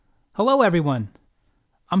Hello, everyone.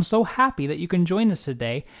 I'm so happy that you can join us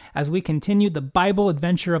today as we continue the Bible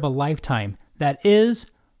adventure of a lifetime, that is,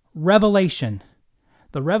 Revelation.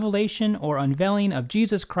 The revelation or unveiling of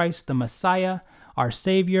Jesus Christ, the Messiah, our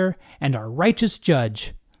Savior, and our righteous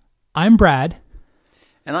Judge. I'm Brad.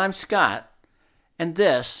 And I'm Scott, and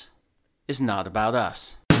this is Not About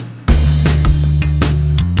Us.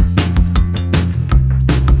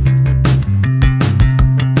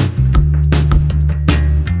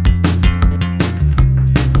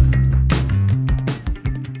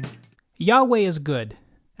 Yahweh is good,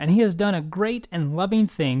 and He has done a great and loving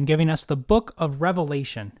thing giving us the book of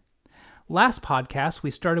Revelation. Last podcast,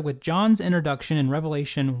 we started with John's introduction in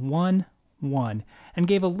Revelation 1:1 and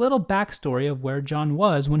gave a little backstory of where John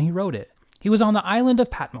was when he wrote it. He was on the island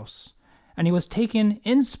of Patmos, and he was taken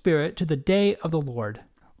in spirit to the day of the Lord.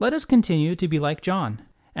 Let us continue to be like John,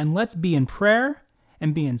 and let's be in prayer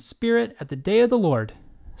and be in spirit at the day of the Lord.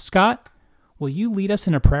 Scott, will you lead us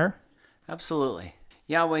in a prayer? Absolutely.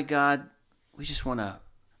 Yahweh God, we just want to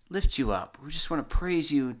lift you up. We just want to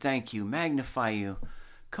praise you, thank you, magnify you.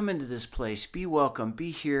 Come into this place. Be welcome.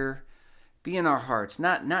 Be here. Be in our hearts.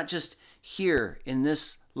 Not just here in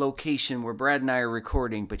this location where Brad and I are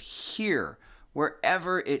recording, but here,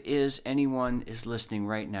 wherever it is anyone is listening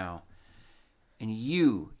right now. And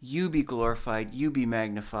you be glorified. You be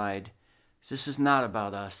magnified. This is not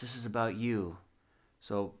about us. This is about you.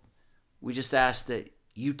 So we just ask that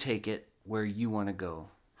you take it where you want to go.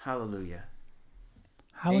 Hallelujah.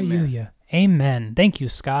 Hallelujah. Amen. Thank you,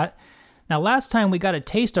 Scott. Now, last time we got a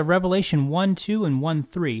taste of Revelation 1:2 and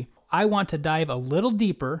 1:3. I want to dive a little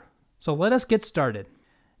deeper, so let us get started.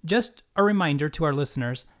 Just a reminder to our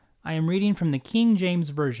listeners, I am reading from the King James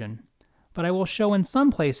Version, but I will show in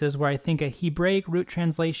some places where I think a Hebraic root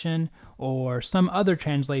translation or some other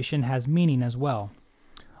translation has meaning as well.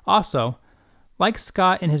 Also, like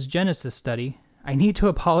Scott in his Genesis study, I need to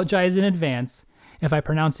apologize in advance if I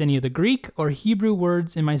pronounce any of the Greek or Hebrew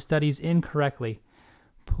words in my studies incorrectly.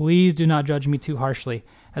 Please do not judge me too harshly,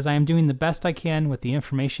 as I am doing the best I can with the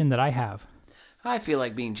information that I have. I feel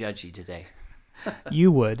like being judgy today.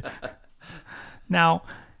 You would. Now,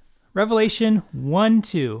 Revelation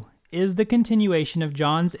 1:2 is the continuation of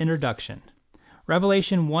John's introduction.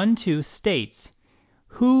 Revelation 1:2 states,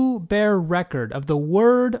 "Who bear record of the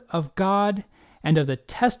word of God and of the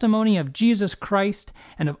testimony of Jesus Christ,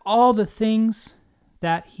 and of all the things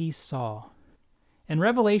that he saw." In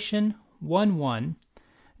Revelation 1:1,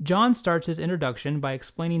 John starts his introduction by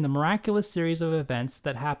explaining the miraculous series of events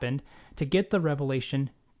that happened to get the revelation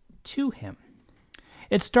to him.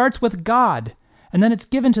 It starts with God, and then it's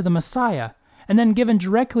given to the Messiah, and then given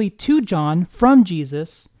directly to John from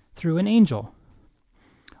Jesus through an angel.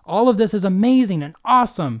 All of this is amazing and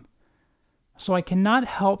awesome, so I cannot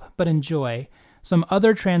help but enjoy some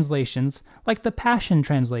other translations, like the Passion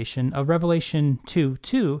Translation of Revelation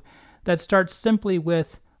 2:2, that starts simply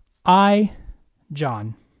with, I,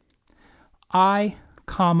 John. I,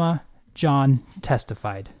 John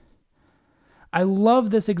testified. I love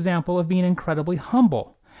this example of being incredibly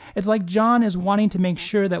humble. It's like John is wanting to make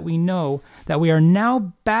sure that we know that we are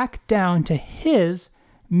now back down to his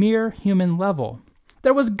mere human level.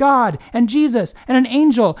 There was God and Jesus and an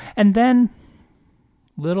angel, and then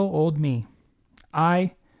little old me.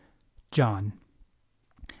 I, John.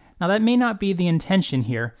 Now that may not be the intention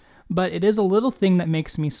here, but it is a little thing that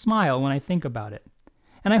makes me smile when I think about it.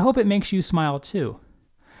 And I hope it makes you smile too.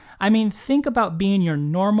 I mean, think about being your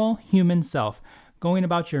normal human self, going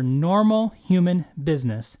about your normal human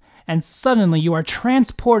business, and suddenly you are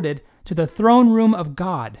transported to the throne room of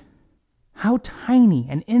God. How tiny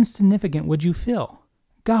and insignificant would you feel?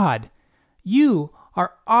 God, you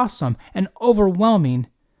are awesome and overwhelming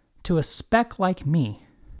to a speck like me.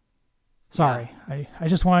 Sorry, I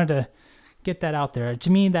just wanted to get that out there.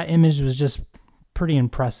 To me, that image was just pretty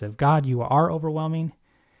impressive. God, you are overwhelming,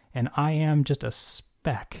 and I am just a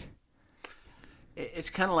speck.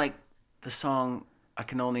 It's kind of like the song, I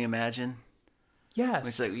Can Only Imagine. Yes.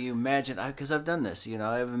 It's like you imagine, because I've done this,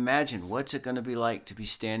 I've imagined what's it going to be like to be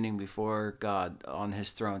standing before God on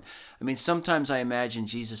his throne. I mean, sometimes I imagine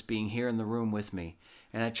Jesus being here in the room with me,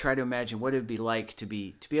 and I try to imagine what it would be like to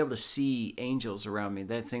be able to see angels around me,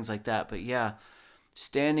 things like that. But yeah,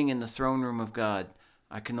 standing in the throne room of God,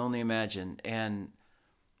 I can only imagine. And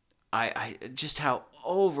I just how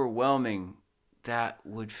overwhelming that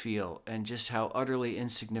would feel, and just how utterly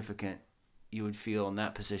insignificant you would feel in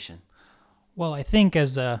that position. Well, I think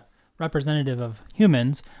as a representative of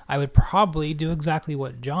humans, I would probably do exactly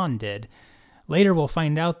what John did. Later we'll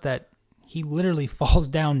find out that he literally falls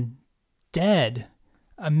down dead,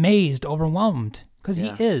 amazed, overwhelmed, because he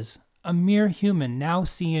is a mere human now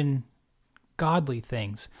seeing godly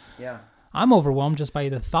things. Yeah. I'm overwhelmed just by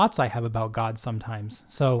the thoughts I have about God sometimes.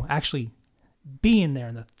 So actually being there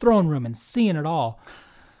in the throne room and seeing it all.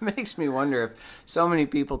 It makes me wonder if so many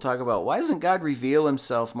people talk about, why doesn't God reveal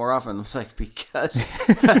himself more often? It's like, because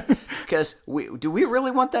do we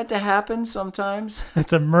really want that to happen sometimes?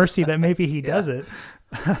 It's a mercy that maybe he does it.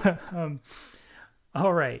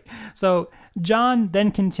 All right. So John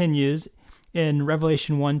then continues in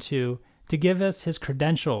Revelation 1:2 to give us his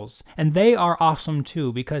credentials. And they are awesome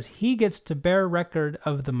too, because he gets to bear record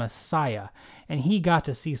of the Messiah, and he got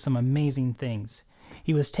to see some amazing things.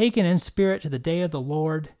 He was taken in spirit to the day of the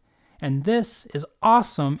Lord, and this is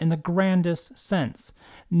awesome in the grandest sense.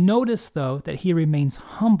 Notice, though, that he remains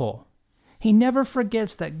humble. He never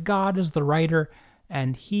forgets that God is the writer,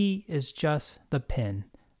 and he is just the pen.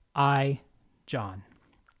 I, John.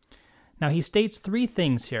 Now, he states 3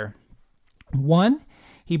 things here. 1,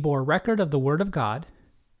 he bore record of the Word of God.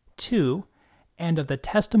 2, and of the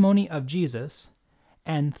testimony of Jesus.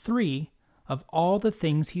 And 3, of all the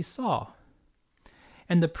things he saw.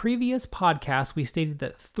 In the previous podcast, we stated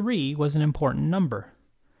that 3 was an important number.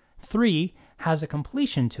 3 has a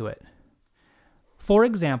completion to it. For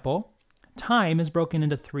example, time is broken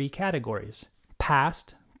into 3 categories: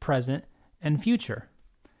 past, present, and future.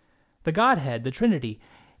 The Godhead, the Trinity,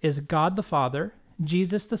 is God the Father,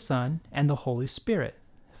 Jesus the Son, and the Holy Spirit.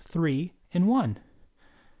 3 in 1.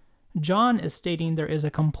 John is stating there is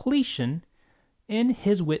a completion in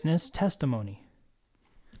his witness testimony.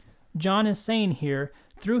 John is saying here,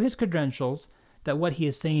 through his credentials, that what he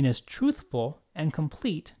is saying is truthful and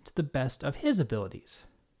complete to the best of his abilities.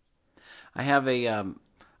 I have a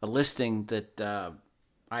listing that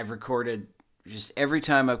I've recorded just every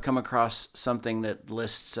time I've come across something that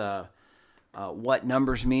lists what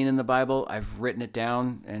numbers mean in the Bible. I've written it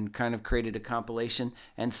down and kind of created a compilation.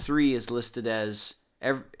 And 3 is listed as,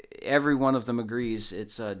 every one of them agrees,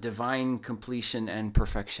 it's divine completion and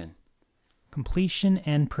perfection. Completion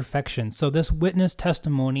and perfection. So this witness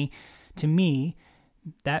testimony, to me,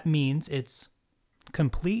 that means it's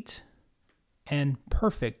complete and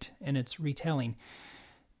perfect in its retelling.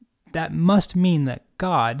 That must mean that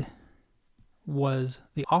God was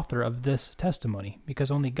the author of this testimony,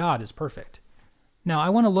 because only God is perfect. Now, I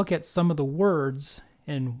want to look at some of the words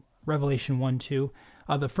in Revelation 1:2.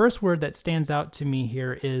 The first word that stands out to me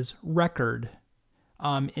here is record.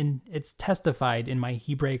 It's testified in my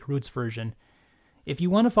Hebraic Roots version. If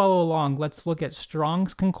you want to follow along, let's look at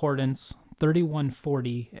Strong's Concordance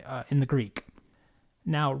 3140 in the Greek.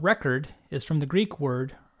 Now, record is from the Greek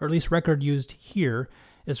word, or at least record used here,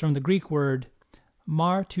 is from the Greek word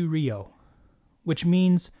martyrio, which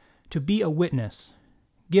means to be a witness,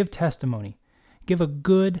 give testimony, give a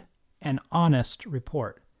good and honest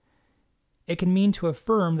report. It can mean to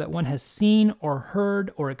affirm that one has seen or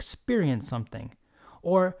heard or experienced something,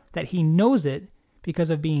 or that he knows it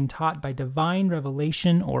because of being taught by divine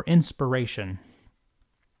revelation or inspiration.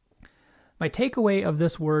 My takeaway of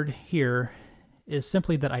this word here is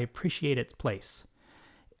simply that I appreciate its place.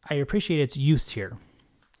 I appreciate its use here.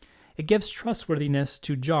 It gives trustworthiness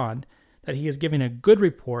to John that he is giving a good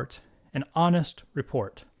report, an honest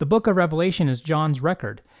report. The book of Revelation is John's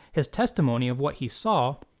record, his testimony of what he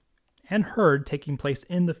saw and heard taking place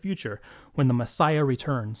in the future when the Messiah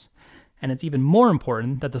returns. And it's even more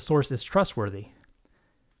important that the source is trustworthy.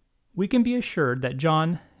 We can be assured that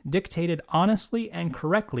John dictated honestly and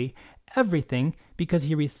correctly everything because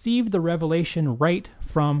he received the revelation right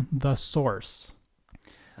from the source.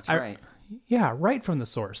 That's right. Yeah, right from the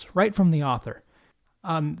source, right from the author.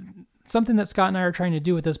 Something that Scott and I are trying to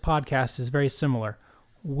do with this podcast is very similar.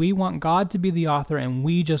 We want God to be the author, and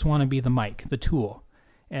we just want to be the mic, the tool.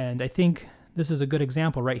 And I think this is a good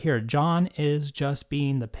example right here. John is just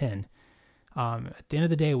being the pen. At the end of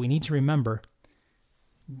the day, we need to remember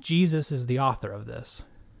Jesus is the author of this.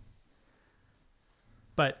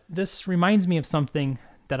 But this reminds me of something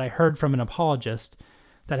that I heard from an apologist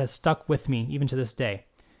that has stuck with me even to this day.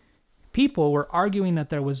 People were arguing that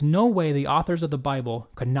there was no way the authors of the Bible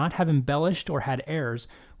could not have embellished or had errors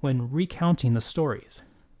when recounting the stories.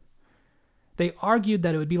 They argued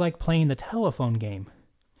that it would be like playing the telephone game.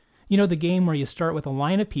 You know, the game where you start with a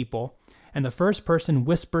line of people, and the first person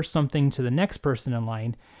whispers something to the next person in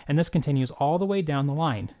line, and this continues all the way down the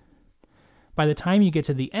line. By the time you get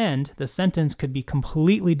to the end, the sentence could be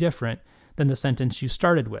completely different than the sentence you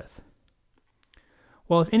started with.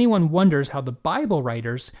 Well, if anyone wonders how the Bible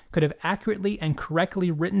writers could have accurately and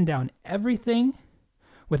correctly written down everything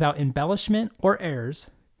without embellishment or errors,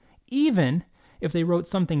 even if they wrote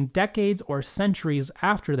something decades or centuries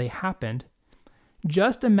after they happened,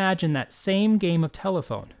 just imagine that same game of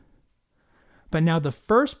telephone. But now the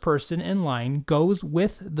first person in line goes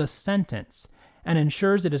with the sentence and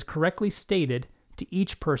ensures it is correctly stated to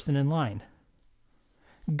each person in line.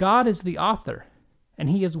 God is the author, and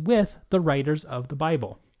he is with the writers of the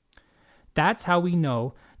Bible. That's how we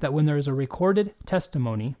know that when there is a recorded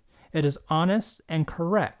testimony, it is honest and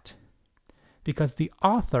correct, because the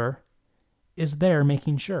author is there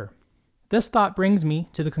making sure. This thought brings me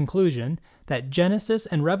to the conclusion that Genesis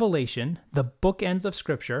and Revelation, the bookends of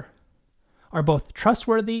Scripture, are both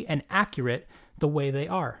trustworthy and accurate the way they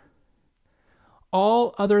are.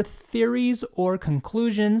 All other theories or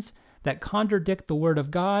conclusions that contradict the Word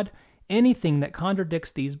of God, anything that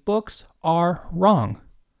contradicts these books, are wrong,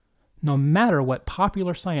 no matter what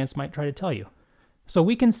popular science might try to tell you. So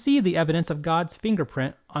we can see the evidence of God's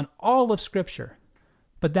fingerprint on all of Scripture.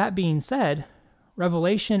 But that being said,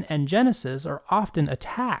 Revelation and Genesis are often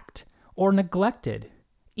attacked or neglected,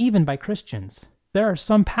 even by Christians. There are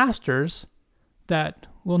some pastors that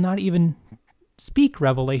will not even speak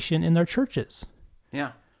Revelation in their churches.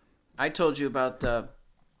 Yeah. I told you about,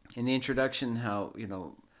 in the introduction, how,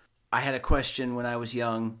 I had a question when I was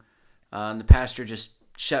young, and the pastor just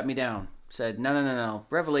shut me down, said, no,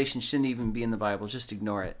 Revelation shouldn't even be in the Bible, just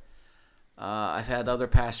ignore it. I've had other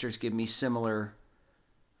pastors give me similar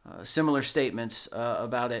statements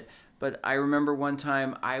about it, but I remember one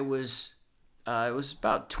time it was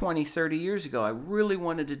about 20, 30 years ago, I really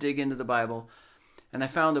wanted to dig into the Bible, and I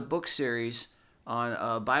found a book series on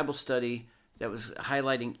a Bible study that was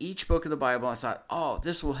highlighting each book of the Bible. I thought,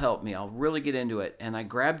 this will help me. I'll really get into it. And I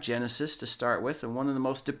grabbed Genesis to start with, and one of the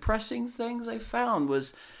most depressing things I found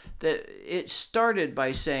was that it started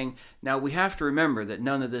by saying, now we have to remember that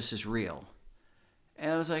none of this is real.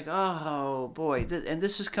 And I was like, oh boy, and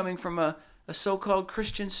this is coming from a so-called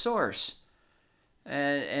Christian source.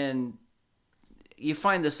 And you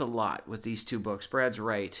find this a lot with these two books. Brad's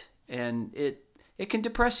right. And it can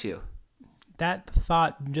depress you. That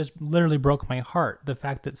thought just literally broke my heart. The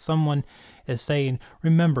fact that someone is saying,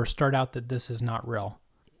 remember, start out that this is not real.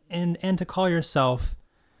 And to call yourself,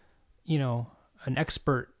 an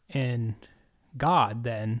expert in God,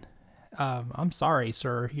 then, I'm sorry,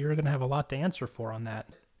 sir, you're going to have a lot to answer for on that.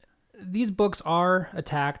 These books are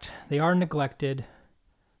attacked. They are neglected.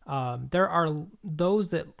 There are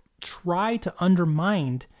those that try to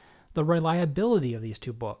undermine the reliability of these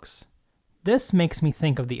two books. This makes me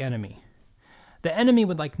think of the enemy. The enemy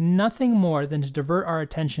would like nothing more than to divert our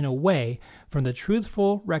attention away from the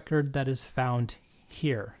truthful record that is found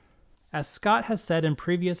here. As Scott has said in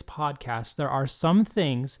previous podcasts, there are some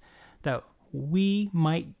things that we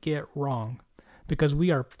might get wrong because we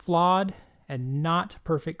are flawed and not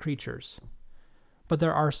perfect creatures. But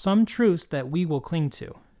there are some truths that we will cling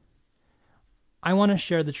to. I want to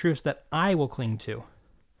share the truths that I will cling to.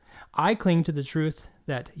 I cling to the truth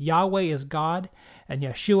that Yahweh is God and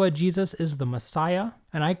Yeshua Jesus is the Messiah,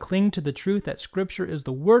 and I cling to the truth that Scripture is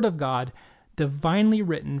the Word of God, divinely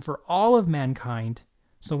written for all of mankind,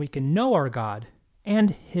 so we can know our God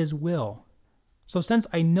and His will. So since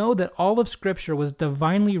I know that all of Scripture was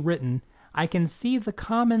divinely written, I can see the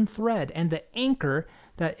common thread and the anchor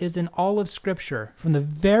that is in all of Scripture, from the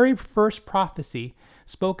very first prophecy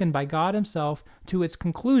spoken by God Himself to its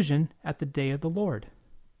conclusion at the day of the Lord.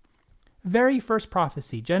 Very first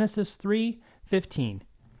prophecy, Genesis 3:15.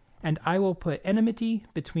 And I will put enmity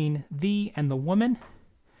between thee and the woman,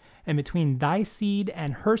 and between thy seed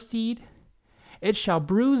and her seed. It shall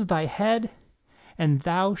bruise thy head, and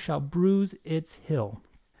thou shalt bruise its heel.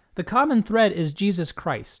 The common thread is Jesus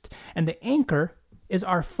Christ, and the anchor is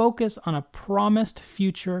our focus on a promised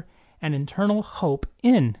future and eternal hope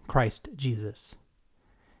in Christ Jesus.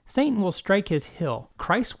 Satan will strike his heel.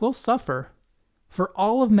 Christ will suffer for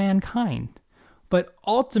all of mankind, but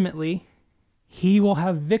ultimately, he will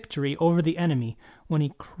have victory over the enemy when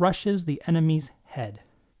he crushes the enemy's head.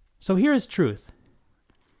 So here is truth.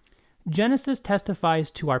 Genesis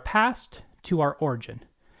testifies to our past, to our origin,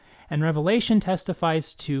 and Revelation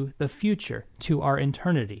testifies to the future, to our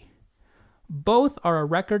eternity. Both are a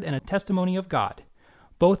record and a testimony of God.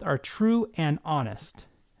 Both are true and honest.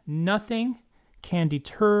 Nothing can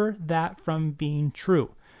deter that from being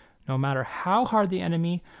true. No matter how hard the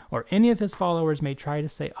enemy or any of his followers may try to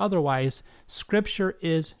say otherwise, Scripture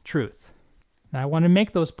is truth. Now, I want to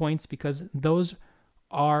make those points because those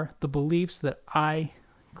are the beliefs that I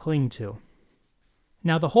cling to.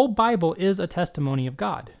 Now, the whole Bible is a testimony of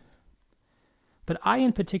God. But I,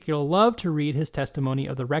 in particular, love to read his testimony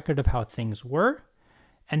of the record of how things were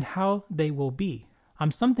and how they will be.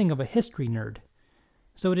 I'm something of a history nerd.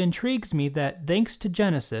 So it intrigues me that, thanks to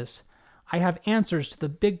Genesis, I have answers to the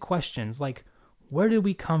big questions like, where did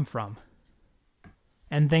we come from?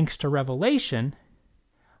 And thanks to revelation,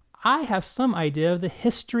 I have some idea of the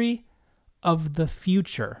history of the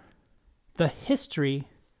future. The history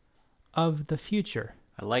of the future.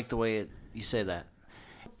 I like the way you say that.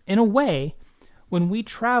 In a way, when we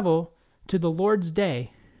travel to the Lord's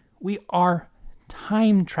day, we are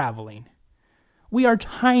time traveling. We are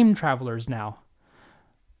time travelers now.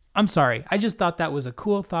 I'm sorry, I just thought that was a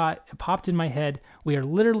cool thought. It popped in my head. We are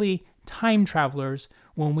literally time travelers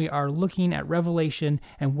when we are looking at Revelation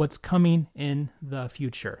and what's coming in the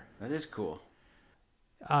future. That is cool.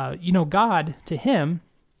 God, to him,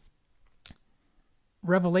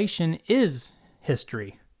 Revelation is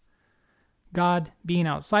history. God being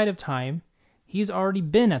outside of time, he's already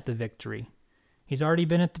been at the victory. He's already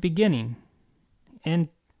been at the beginning. And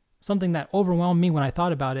something that overwhelmed me when I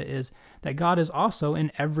thought about it is that God is also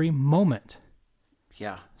in every moment.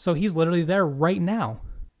 Yeah. So he's literally there right now.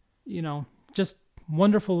 Just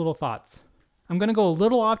wonderful little thoughts. I'm going to go a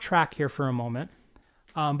little off track here for a moment,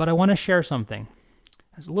 but I want to share something.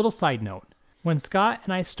 As a little side note, when Scott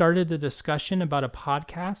and I started the discussion about a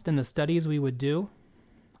podcast and the studies we would do,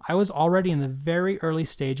 I was already in the very early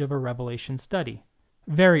stage of a Revelation study.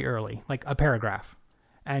 Very early, like a paragraph.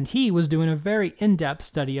 And he was doing a very in-depth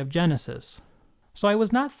study of Genesis. So I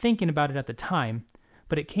was not thinking about it at the time,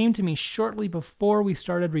 but it came to me shortly before we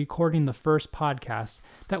started recording the first podcast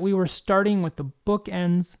that we were starting with the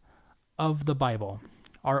bookends of the Bible,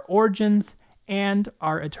 our origins and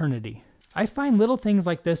our eternity. I find little things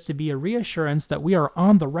like this to be a reassurance that we are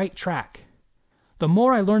on the right track. The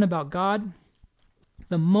more I learn about God,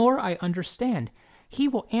 the more I understand. He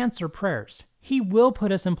will answer prayers. He will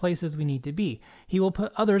put us in places we need to be. He will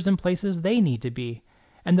put others in places they need to be.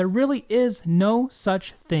 And there really is no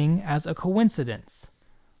such thing as a coincidence.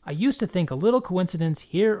 I used to think a little coincidence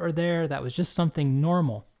here or there that was just something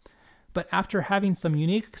normal. But after having some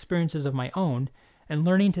unique experiences of my own and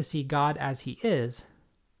learning to see God as he is,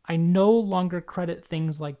 I no longer credit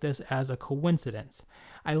things like this as a coincidence.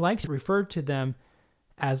 I like to refer to them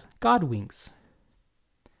as God winks.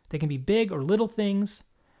 They can be big or little things,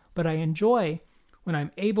 but I enjoy when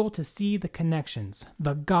I'm able to see the connections,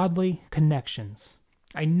 the godly connections.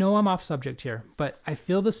 I know I'm off subject here, but I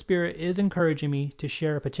feel the Spirit is encouraging me to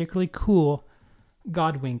share a particularly cool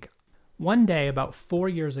God wink. One day, about 4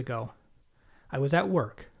 years ago, I was at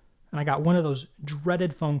work, and I got one of those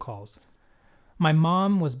dreaded phone calls. My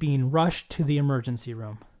mom was being rushed to the emergency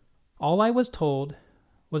room. All I was told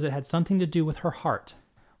was it had something to do with her heart.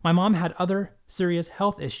 My mom had other serious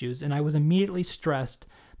health issues, and I was immediately stressed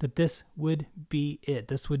that this would be it.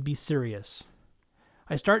 This would be serious.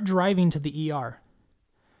 I start driving to the ER,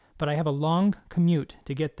 but I have a long commute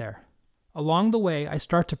to get there. Along the way, I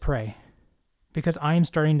start to pray because I am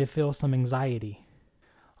starting to feel some anxiety.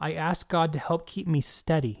 I ask God to help keep me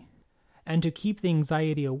steady and to keep the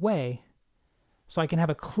anxiety away so I can have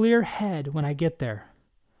a clear head when I get there.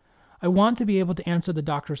 I want to be able to answer the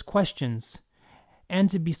doctor's questions and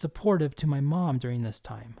to be supportive to my mom during this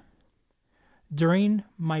time. During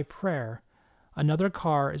my prayer, another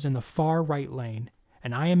car is in the far right lane,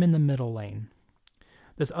 and I am in the middle lane.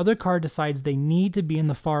 This other car decides they need to be in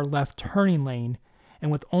the far left turning lane,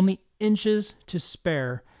 and with only inches to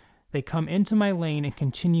spare, they come into my lane and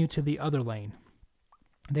continue to the other lane.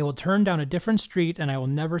 They will turn down a different street, and I will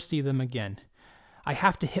never see them again. I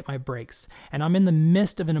have to hit my brakes, and I'm in the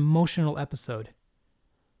midst of an emotional episode.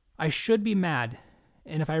 I should be mad,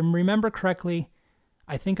 and if I remember correctly,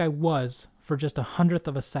 I think I was for just 100th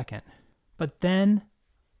of a second. But then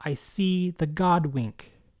I see the God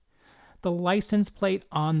wink. The license plate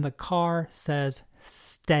on the car says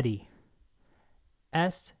steady.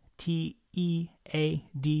 S-T-E-A-D-Y,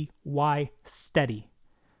 steady.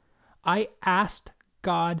 I asked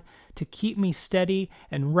God to keep me steady,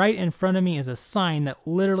 and right in front of me is a sign that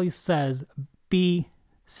literally says, be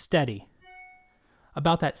steady.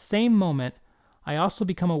 About that same moment, I also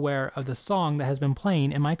become aware of the song that has been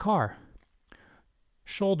playing in my car.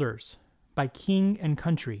 Shoulders by King and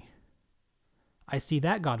Country. I see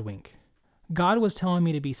that God wink. God was telling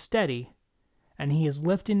me to be steady, and he is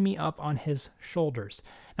lifting me up on his shoulders.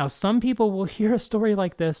 Now, some people will hear a story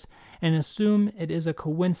like this and assume it is a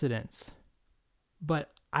coincidence.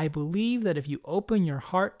 But I believe that if you open your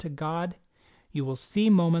heart to God, you will see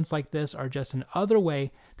moments like this are just another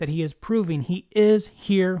way that he is proving he is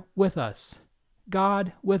here with us.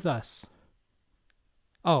 God with us.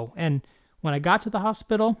 Oh, and when I got to the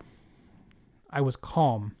hospital, I was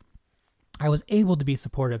calm. I was able to be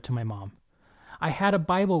supportive to my mom. I had a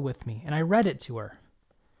Bible with me, and I read it to her.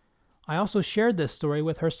 I also shared this story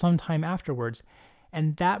with her sometime afterwards,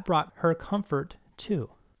 and that brought her comfort too.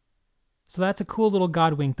 So that's a cool little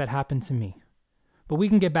God wink that happened to me. But we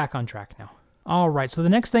can get back on track now. All right, so the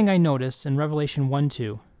next thing I notice in Revelation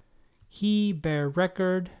 1:2, he bear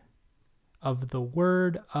record of the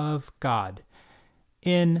word of God.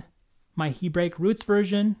 In my Hebraic Roots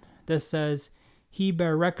version, this says, he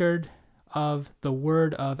bear record of the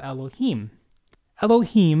word of Elohim.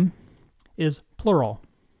 Elohim is plural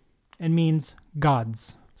and means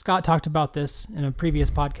gods. Scott talked about this in a previous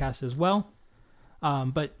podcast as well.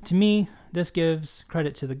 But to me, this gives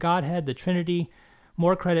credit to the Godhead, the Trinity,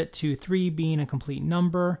 more credit to 3 being a complete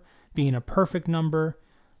number, being a perfect number.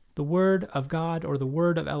 The word of God, or the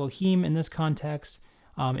word of Elohim in this context,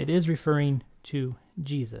 it is referring to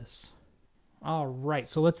Jesus. All right,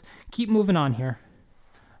 so let's keep moving on here.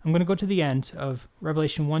 I'm going to go to the end of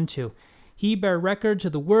Revelation 1:2. He bear record to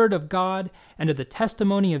the word of God and to the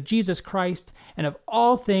testimony of Jesus Christ and of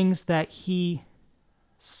all things that he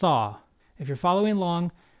saw. If you're following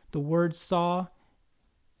along, the word saw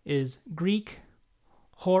is Greek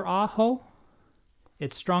horaho.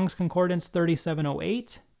 It's Strong's Concordance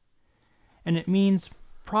 3708. And it means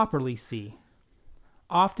properly see,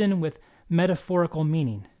 often with metaphorical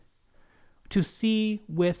meaning. To see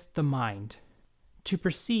with the mind, to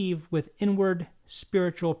perceive with inward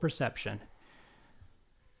spiritual perception.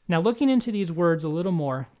 Now, looking into these words a little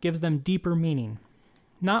more gives them deeper meaning.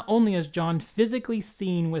 Not only is John physically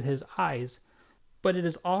seeing with his eyes, but it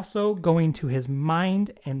is also going to his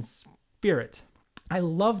mind and spirit. I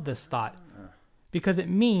love this thought because it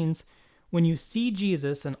means when you see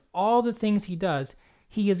Jesus and all the things he does,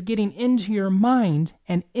 he is getting into your mind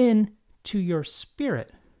and into your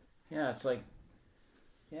spirit. Yeah, it's like,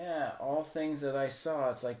 all things that I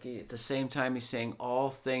saw. It's like at the same time he's saying all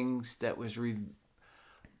things that was,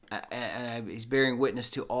 and he's bearing witness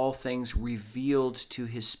to all things revealed to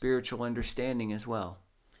his spiritual understanding as well.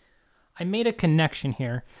 I made a connection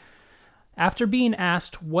here. After being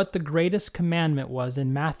asked what the greatest commandment was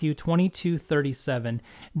in Matthew 22:37,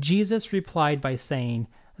 Jesus replied by saying,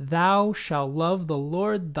 "Thou shalt love the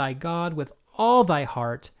Lord thy God with all thy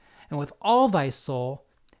heart, and with all thy soul,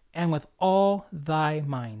 and with all thy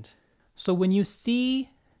mind." So when you see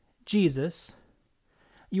Jesus,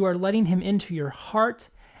 you are letting him into your heart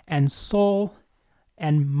and soul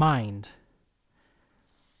and mind.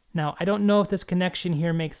 Now, I don't know if this connection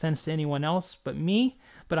here makes sense to anyone else but me,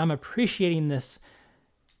 but I'm appreciating this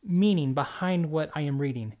meaning behind what I am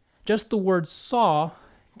reading. Just the word saw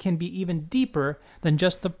can be even deeper than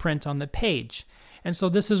just the print on the page. And so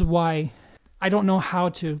this is why I don't know how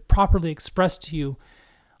to properly express to you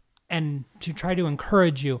and to try to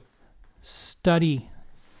encourage you. Study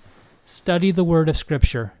the word of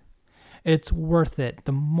Scripture. It's worth it.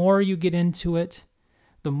 The more you get into it,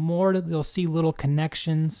 the more that you'll see little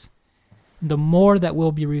connections, the more that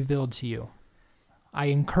will be revealed to you. I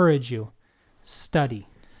encourage you, study.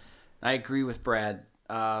 I agree with Brad.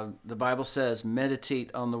 The Bible says,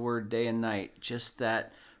 meditate on the word day and night. Just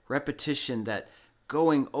that repetition, that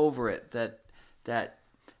going over it, that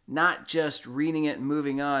not just reading it and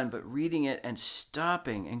moving on, but reading it and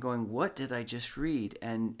stopping and going, what did I just read?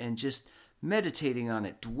 And just meditating on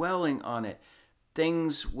it, dwelling on it.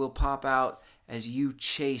 Things will pop out as you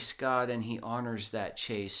chase God, and he honors that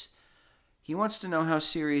chase. He wants to know how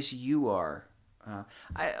serious you are.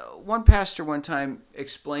 One pastor one time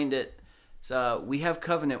explained it. We have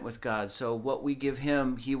covenant with God, so what we give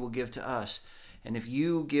him, he will give to us. And if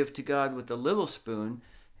you give to God with the little spoon,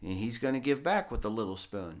 he's going to give back with the little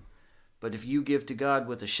spoon. But if you give to God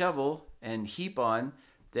with a shovel and heap on,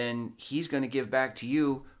 then he's going to give back to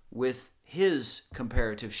you with his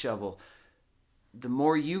comparative shovel. The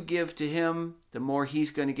more you give to him, the more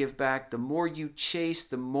he's going to give back. The more you chase,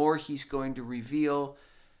 the more he's going to reveal.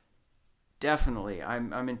 Definitely,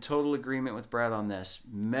 I'm in total agreement with Brad on this.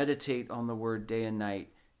 Meditate on the word day and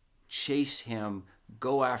night. Chase him.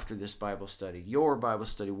 Go after this Bible study, your Bible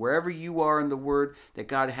study. Wherever you are in the word that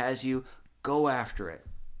God has you, go after it.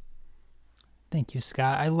 Thank you,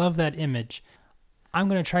 Scott. I love that image. I'm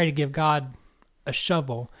going to try to give God a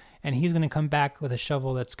shovel, and he's going to come back with a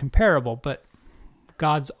shovel that's comparable, but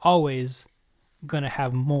God's always going to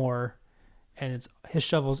have more, and his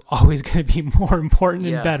shovel's always going to be more important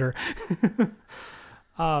and better.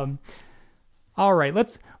 All right,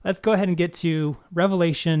 let's go ahead and get to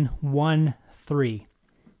Revelation 1:3.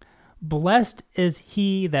 Blessed is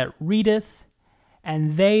he that readeth,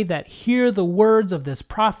 and they that hear the words of this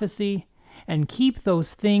prophecy, and keep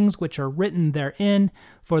those things which are written therein,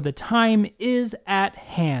 for the time is at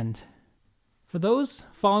hand. For those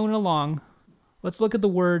following along, let's look at the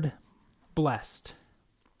word blessed.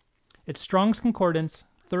 It's Strong's Concordance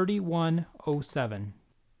 3107.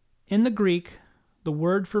 In the Greek, the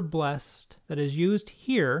word for blessed that is used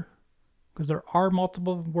here because there are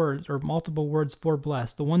multiple words for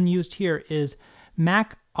blessed. The one used here is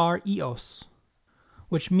makarios,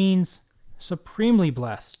 which means supremely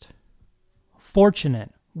blessed,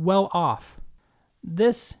 fortunate, well off.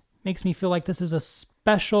 This makes me feel like this is a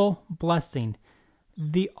special blessing,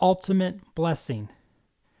 the ultimate blessing.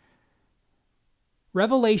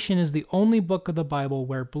 Revelation is the only book of the Bible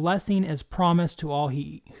where blessing is promised to all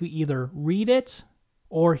who either read it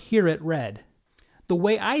or hear it read. The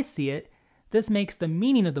way I see it, this makes the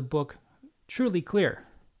meaning of the book truly clear.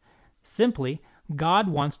 Simply, God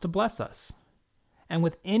wants to bless us. And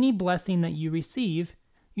with any blessing that you receive,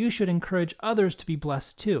 you should encourage others to be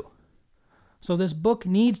blessed too. So this book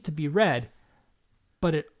needs to be read,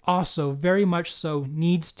 but it also very much so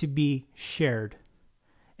needs to be shared.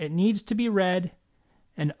 It needs to be read,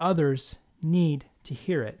 and others need to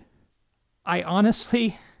hear it. I'm going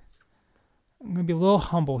to be a little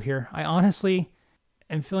humble here. I honestly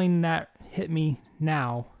am feeling that hit me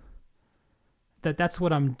now, that's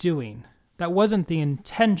what I'm doing. That wasn't the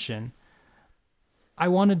intention. I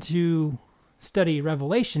wanted to study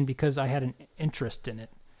Revelation because I had an interest in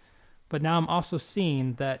it. But now I'm also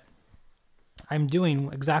seeing that I'm doing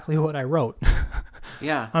exactly what I wrote.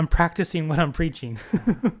 Yeah. I'm practicing what I'm preaching.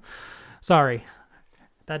 Sorry.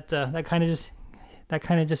 That kind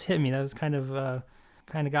of just hit me. That was kind of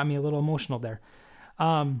got me a little emotional there.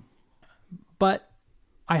 But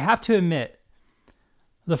I have to admit,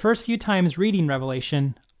 the first few times reading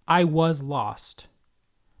Revelation, I was lost.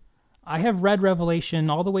 I have read Revelation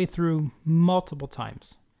all the way through multiple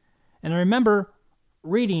times. And I remember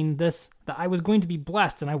reading this, that I was going to be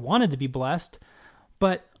blessed, and I wanted to be blessed,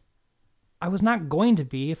 but I was not going to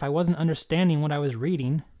be if I wasn't understanding what I was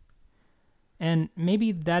reading. And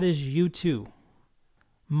maybe that is you too.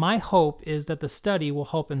 My hope is that the study will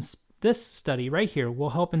help, this study right here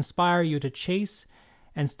will help inspire you to chase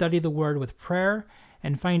and study the Word with prayer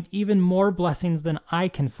and find even more blessings than I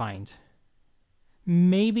can find.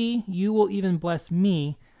 Maybe you will even bless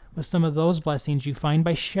me with some of those blessings you find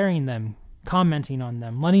by sharing them, commenting on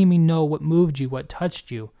them, letting me know what moved you, what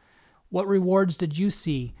touched you. What rewards did you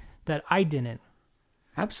see that I didn't?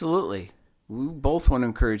 Absolutely. We both want to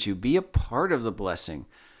encourage you. Be a part of the blessing.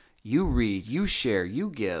 You read, you share, you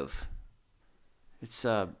give. It's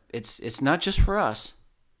not just for us.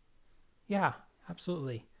 Yeah,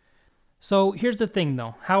 absolutely. So here's the thing,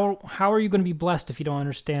 though. How are you going to be blessed if you don't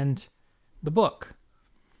understand the book?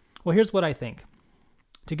 Well, here's what I think.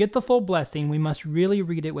 To get the full blessing, we must really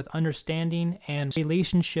read it with understanding and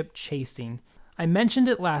relationship chasing. I mentioned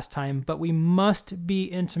it last time, but we must be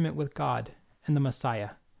intimate with God and the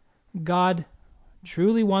Messiah. God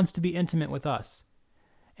truly wants to be intimate with us,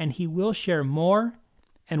 and He will share more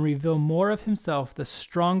and reveal more of Himself the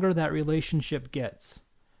stronger that relationship gets.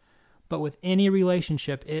 But with any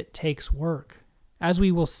relationship, it takes work. As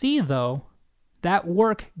we will see, though, that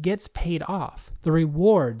work gets paid off. The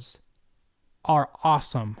rewards are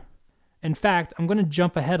awesome. In fact, I'm going to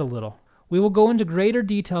jump ahead a little. We will go into greater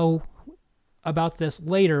detail about this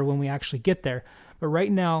later when we actually get there, but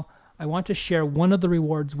right now, I want to share one of the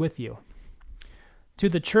rewards with you. To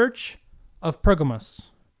the church of Pergamos,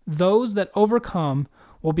 those that overcome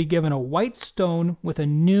will be given a white stone with a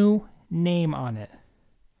new name on it.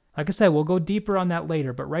 Like I said, we'll go deeper on that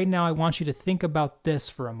later, but right now I want you to think about this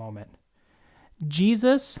for a moment.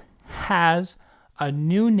 Jesus has a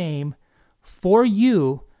new name for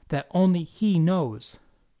you that only He knows.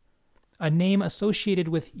 A name associated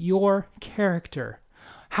with your character.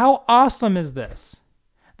 How awesome is this?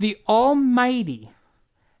 The Almighty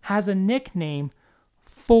has a nickname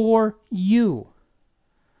for you.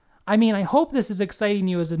 I mean, I hope this is exciting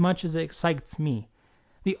you as much as it excites me.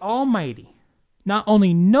 The Almighty not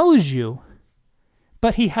only knows you,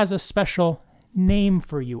 but He has a special name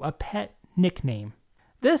for you, a pet nickname.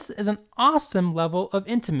 This is an awesome level of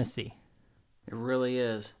intimacy. It really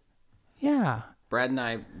is. Yeah. Brad and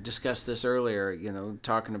I discussed this earlier,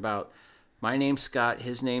 talking about my name's Scott,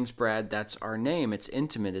 his name's Brad. That's our name. It's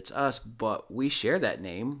intimate. It's us, but we share that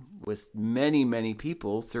name with many, many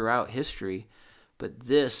people throughout history. But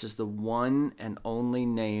this is the one and only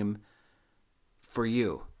name for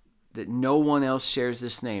you, that no one else shares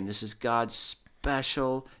this name. This is God's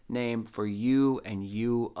special name for you and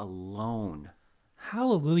you alone.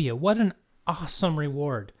 Hallelujah. What an awesome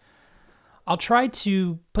reward. I'll try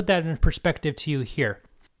to put that in perspective to you here.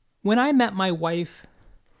 When I met my wife,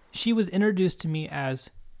 she was introduced to me as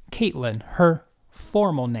Caitlin, her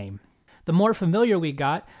formal name. The more familiar we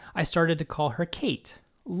got, I started to call her Kate,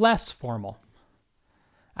 less formal.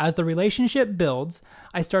 As the relationship builds,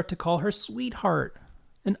 I start to call her sweetheart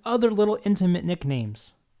and other little intimate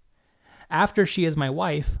nicknames. After she is my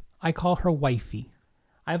wife, I call her Wifey.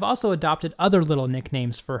 I've also adopted other little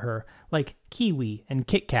nicknames for her, like Kiwi and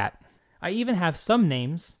Kit Kat. I even have some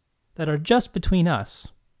names that are just between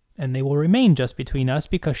us, and they will remain just between us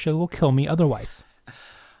because she will kill me otherwise.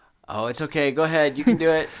 Oh, it's okay. Go ahead. You can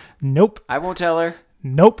do it. Nope. I won't tell her.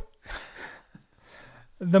 Nope.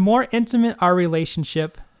 The more intimate our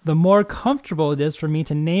relationship, the more comfortable it is for me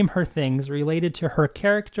to name her things related to her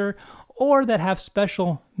character or that have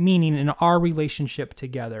special meaning in our relationship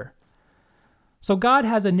together. So God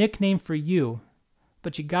has a nickname for you,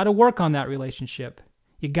 but you got to work on that relationship.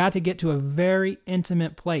 You got to get to a very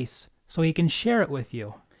intimate place so he can share it with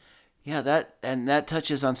you. Yeah, that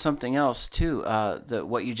touches on something else too.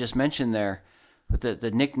 What you just mentioned there, with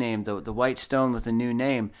the nickname, the white stone with a new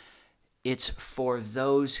name. It's for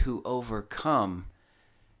those who overcome.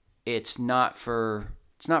 It's not for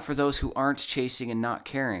those who aren't chasing and not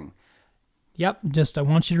caring. Yep, just I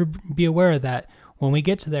want you to be aware of that. When we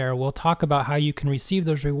get to there, we'll talk about how you can receive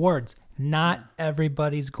those rewards. Not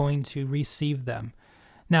everybody's going to receive them.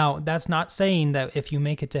 Now, that's not saying that if you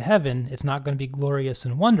make it to heaven, it's not going to be glorious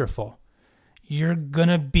and wonderful. You're going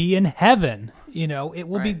to be in heaven. It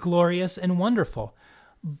will be glorious and wonderful.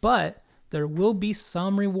 But there will be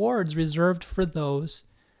some rewards reserved for those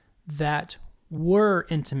that were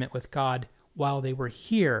intimate with God while they were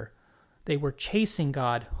here. They were chasing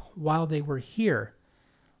God while they were here.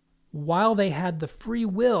 While they had the free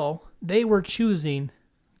will, they were choosing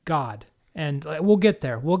God. And we'll get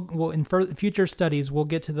there. We'll in future studies, we'll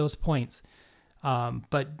get to those points.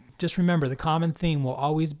 But just remember, the common theme will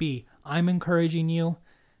always be, I'm encouraging you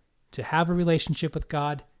to have a relationship with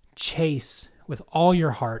God. Chase with all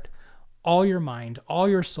your heart, all your mind, all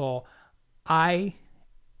your soul. I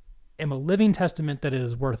am a living testament that it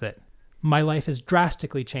is worth it. My life has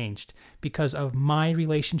drastically changed because of my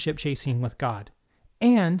relationship chasing with God.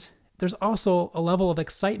 And there's also a level of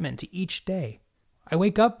excitement to each day. I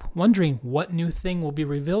wake up wondering what new thing will be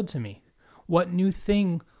revealed to me. What new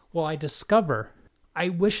thing will I discover? I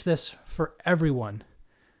wish this for everyone.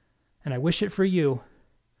 And I wish it for you.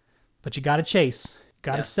 But you got to chase.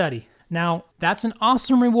 Got to study. Now, that's an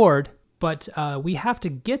awesome reward, but we have to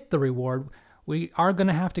get the reward. We are going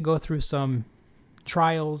to have to go through some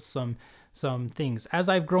trials, some things. As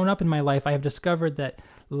I've grown up in my life, I have discovered that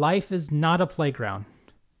life is not a playground.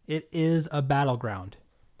 It is a battleground.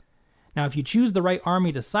 Now, if you choose the right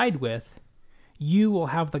army to side with, you will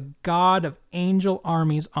have the God of angel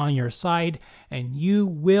armies on your side, and you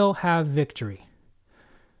will have victory.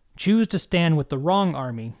 Choose to stand with the wrong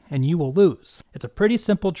army, and you will lose. It's a pretty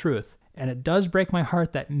simple truth, and it does break my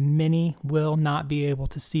heart that many will not be able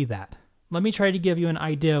to see that. Let me try to give you an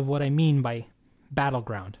idea of what I mean by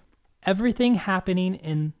battleground. Everything happening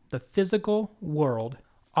in the physical world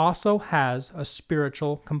also has a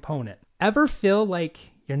spiritual component. Ever feel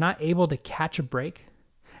like you're not able to catch a break?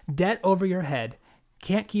 Debt over your head,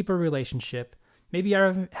 can't keep a relationship, maybe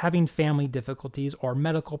you're having family difficulties or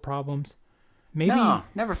medical problems. Maybe. No,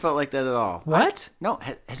 never felt like that at all. What? No,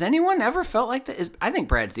 has anyone ever felt like that? I think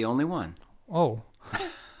Brad's the only one. Oh.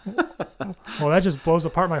 Well, that just blows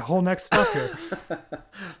apart my whole next stuff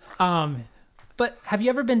here. But have you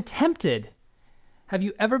ever been tempted? Have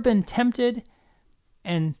you ever been tempted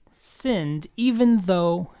and sinned even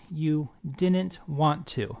though you didn't want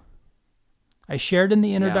to? I shared in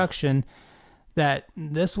the introduction that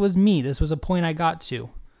this was me. This was a point I got to.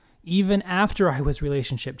 Even after I was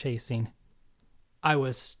relationship chasing, I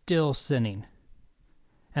was still sinning.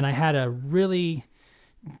 And I had a really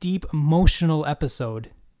deep emotional episode.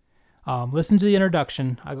 Listen to the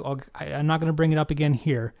introduction. I'm not going to bring it up again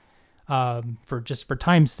here for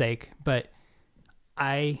time's sake, but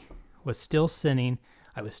I was still sinning.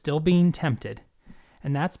 I was still being tempted.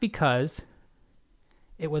 And that's because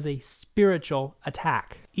it was a spiritual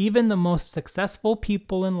attack. Even the most successful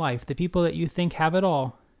people in life, the people that you think have it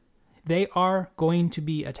all, they are going to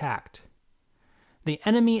be attacked. The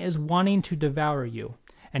enemy is wanting to devour you,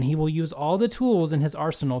 and he will use all the tools in his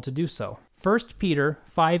arsenal to do so. 1 Peter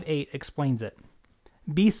 5:8 explains it.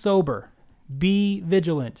 Be sober, be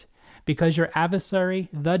vigilant, because your adversary,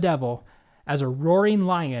 the devil, as a roaring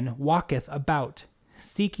lion, walketh about,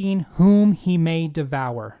 seeking whom he may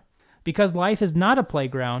devour. Because life is not a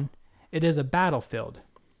playground, it is a battlefield.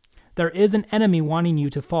 There is an enemy wanting you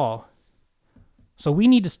to fall. So we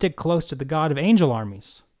need to stick close to the God of angel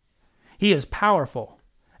armies. He is powerful,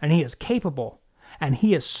 and he is capable, and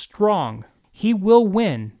he is strong. He will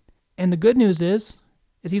win. And the good news is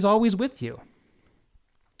he's always with you.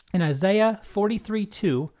 In Isaiah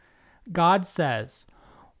 43:2, God says,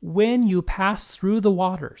 when you pass through the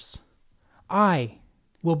waters, I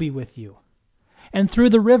will be with you. And through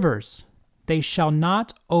the rivers, they shall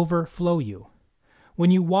not overflow you.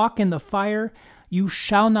 When you walk in the fire, you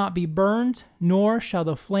shall not be burned, nor shall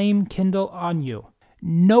the flame kindle on you.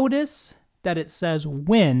 Notice that it says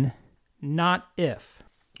when, not if.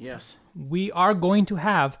 Yes. We are going to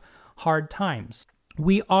have hard times.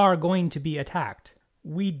 We are going to be attacked.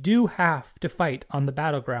 We do have to fight on the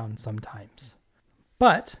battleground sometimes.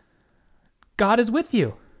 But God is with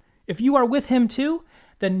you. If you are with him too,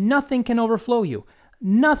 then nothing can overflow you.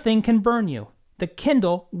 Nothing can burn you. The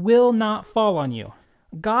kindle will not fall on you.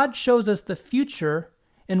 God shows us the future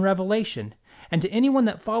in Revelation. And to anyone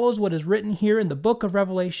that follows what is written here in the book of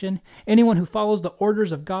Revelation, anyone who follows the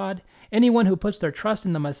orders of God, anyone who puts their trust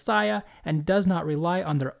in the Messiah and does not rely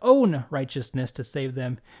on their own righteousness to save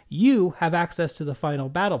them, you have access to the final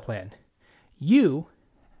battle plan. You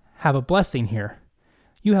have a blessing here.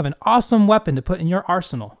 You have an awesome weapon to put in your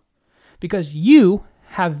arsenal because you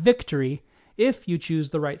have victory if you choose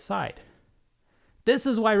the right side. This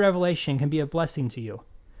is why Revelation can be a blessing to you,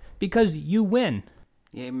 because you win.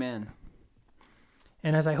 Amen.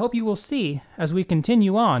 And as I hope you will see as we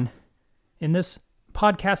continue on in this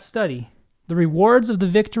podcast study, the rewards of the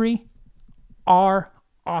victory are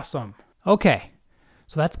awesome. Okay,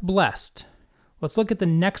 so that's blessed. Let's look at the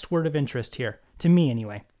next word of interest here, to me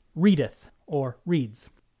anyway. Readeth, or reads.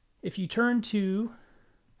 If you turn to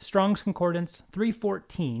Strong's Concordance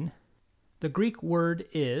 3:14, the Greek word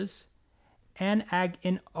is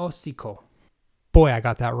anaginosiko. Boy, I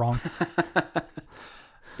got that wrong.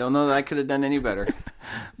 Don't know that I could have done any better.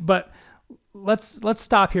 But let's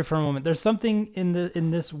stop here for a moment. There's something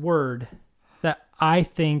in this word that I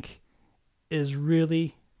think is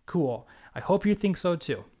really cool. I hope you think so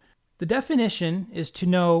too. The definition is to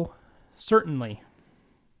know certainly,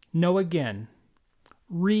 know again,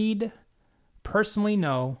 read, personally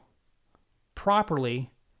know,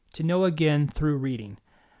 properly, to know again through reading.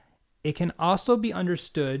 It can also be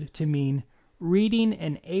understood to mean reading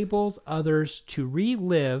enables others to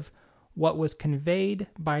relive what was conveyed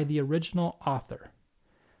by the original author,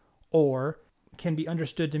 or can be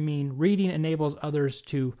understood to mean reading enables others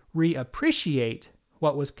to reappreciate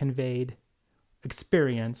what was conveyed,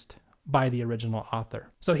 experienced by the original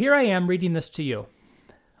author. So here I am reading this to you.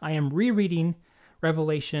 I am rereading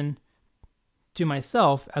Revelation to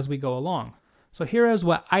myself as we go along. So here is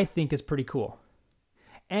what I think is pretty cool,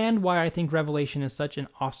 and why I think Revelation is such an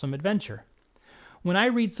awesome adventure. When I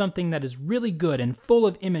read something that is really good and full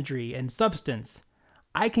of imagery and substance,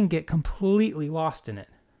 I can get completely lost in it.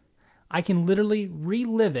 I can literally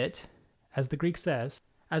relive it, as the Greek says,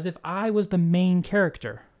 as if I was the main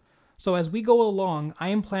character. So as we go along, I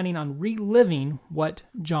am planning on reliving what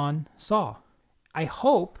John saw. I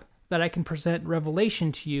hope that I can present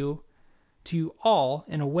Revelation to you all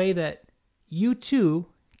in a way that you too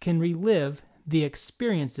can relive the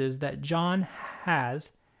experiences that John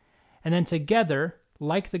has, and then together,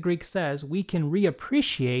 like the Greek says, we can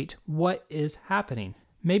reappreciate what is happening.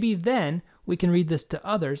 Maybe then we can read this to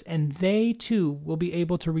others, and they too will be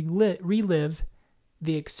able to relive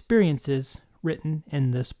the experiences written in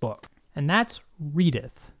this book. And that's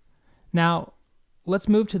readeth. Now, let's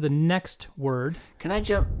move to the next word. Can I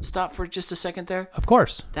stop for just a second there? Of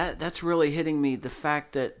course. That's really hitting me, the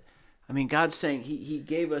fact that, God's saying he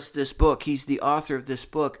gave us this book. He's the author of this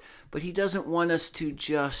book, but he doesn't want us to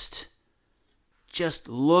just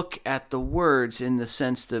look at the words in the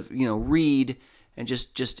sense of, read and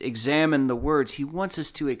just examine the words. He wants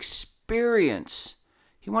us to experience.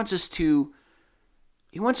 He wants us to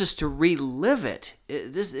relive it.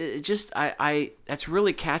 That's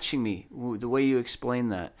really catching me, the way you explain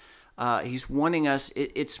that. He's wanting us.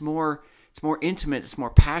 It's more intimate. It's more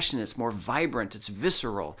passionate. It's more vibrant. It's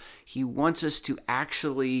visceral. He wants us to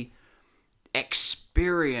actually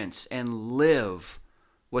experience and live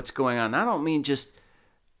what's going on. I don't mean just.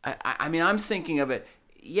 I'm thinking of it.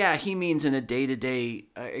 Yeah, he means in a day-to-day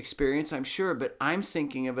experience, I'm sure, but I'm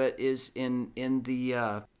thinking of it is in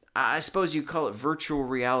the. I suppose you call it virtual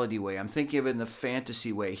reality way. I'm thinking of it in the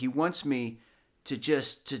fantasy way. He wants me to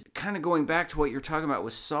kind of going back to what you're talking about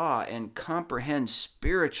with Saw and comprehend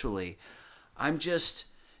spiritually. I'm just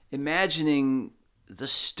imagining the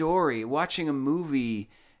story, watching a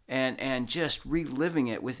movie, and just reliving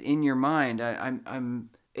it within your mind.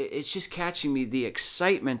 It's just catching me, the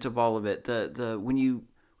excitement of all of it. The when you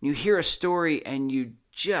hear a story and you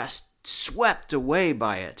just swept away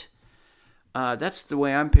by it. That's the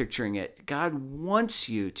way I'm picturing it. God wants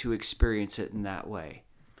you to experience it in that way.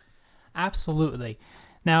 Absolutely.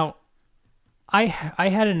 Now, I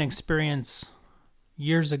had an experience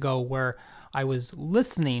years ago where I was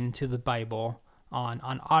listening to the Bible on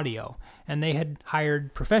audio. And they had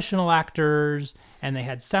hired professional actors, and they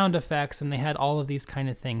had sound effects, and they had all of these kind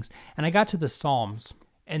of things. And I got to the Psalms,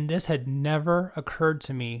 and this had never occurred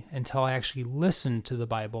to me until I actually listened to the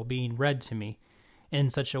Bible being read to me in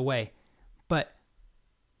such a way. But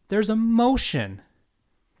there's emotion,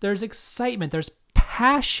 there's excitement, there's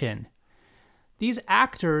passion. These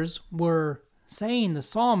actors were saying the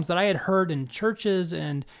Psalms that I had heard in churches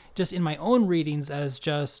and just in my own readings as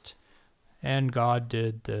just, and God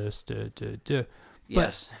did this,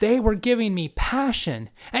 Yes. But they were giving me passion.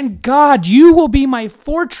 And God, you will be my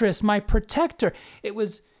fortress, my protector. It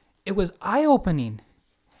was eye-opening.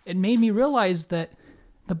 It made me realize that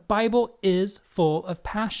the Bible is full of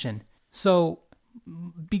passion. So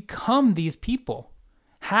become these people.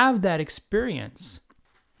 Have that experience.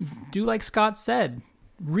 Do like Scott said.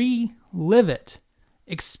 Relive it.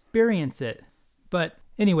 Experience it. But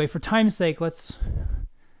anyway, for time's sake, let's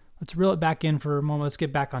reel it back in for a moment. Let's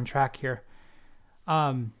get back on track here.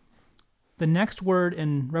 The next word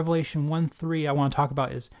in Revelation 1:3 I want to talk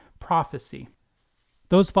about is prophecy.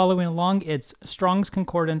 Those following along, it's Strong's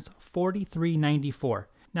Concordance 4394.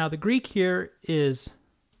 Now, the Greek here is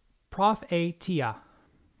prophetia.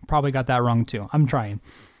 Probably got that wrong too. I'm trying.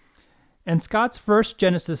 And Scott's first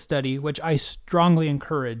Genesis study, which I strongly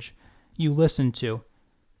encourage you listen to,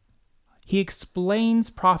 he explains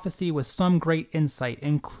prophecy with some great insight,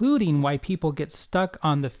 including why people get stuck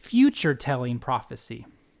on the future-telling prophecy.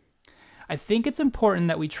 I think it's important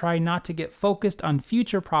that we try not to get focused on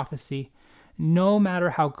future prophecy, no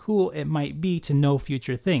matter how cool it might be to know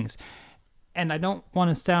future things. And I don't want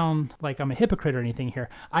to sound like I'm a hypocrite or anything here.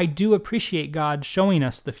 I do appreciate God showing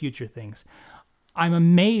us the future things. I'm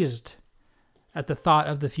amazed at the thought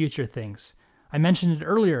of the future things. I mentioned it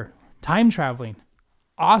earlier, time traveling,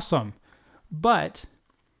 awesome. But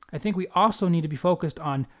I think we also need to be focused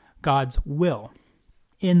on God's will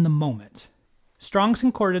in the moment. Strong's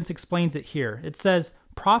Concordance explains it here. It says,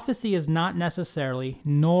 prophecy is not necessarily,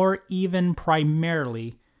 nor even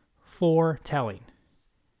primarily, foretelling.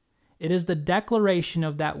 It is the declaration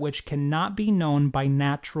of that which cannot be known by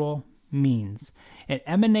natural means. It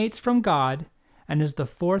emanates from God and is the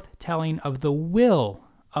foretelling of the will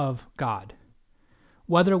of God,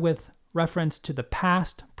 whether with reference to the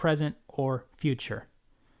past, present, or future.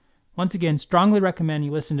 Once again, strongly recommend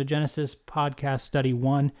you listen to Genesis Podcast Study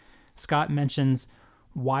 1. Scott mentions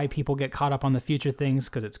why people get caught up on the future things,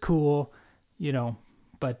 because it's cool,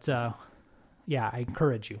 but I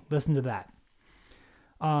encourage you. Listen to that.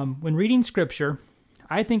 When reading Scripture,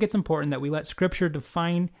 I think it's important that we let Scripture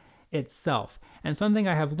define itself. And something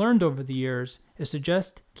I have learned over the years is to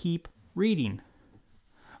just keep reading.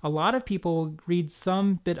 A lot of people will read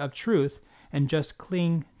some bit of truth and just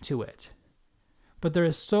cling to it. But there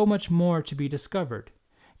is so much more to be discovered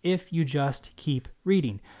if you just keep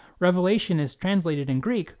reading. Revelation is translated in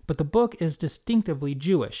Greek, but the book is distinctively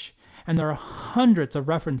Jewish, and there are hundreds of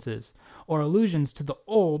references or allusions to the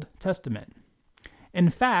Old Testament. In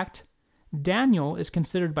fact, Daniel is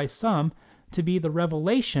considered by some to be the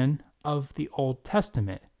revelation of the Old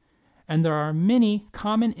Testament, and there are many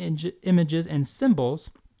common images and symbols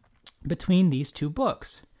between these two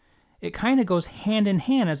books. It kind of goes hand in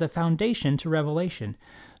hand as a foundation to Revelation.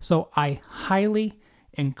 So I highly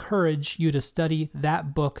encourage you to study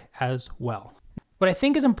that book as well. What I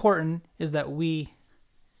think is important is that we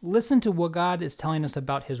listen to what God is telling us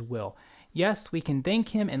about His will. Yes, we can thank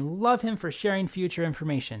Him and love Him for sharing future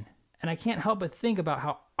information. And I can't help but think about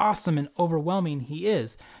how awesome and overwhelming He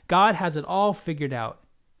is. God has it all figured out.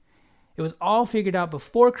 It was all figured out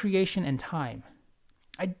before creation and time.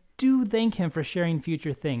 I do thank Him for sharing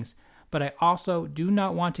future things, but I also do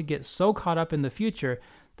not want to get so caught up in the future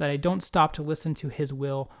that I don't stop to listen to His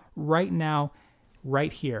will right now,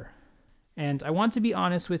 right here. And I want to be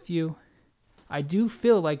honest with you, I do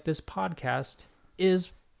feel like this podcast is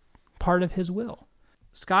part of His will.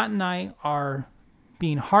 Scott and I are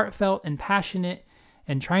being heartfelt and passionate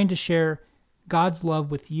and trying to share God's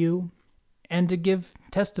love with you and to give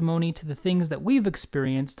testimony to the things that we've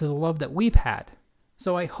experienced, to the love that we've had.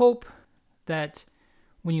 So I hope that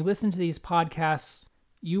when you listen to these podcasts,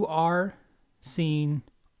 you are seeing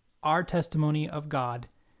our testimony of God,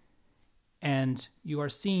 and you are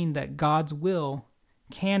seeing that God's will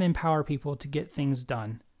can empower people to get things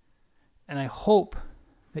done. And I hope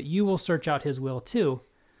that you will search out His will too,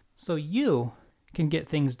 so you can get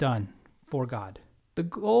things done for God. The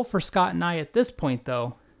goal for Scott and I at this point,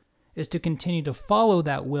 though, is to continue to follow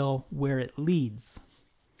that will where it leads.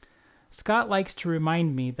 Scott likes to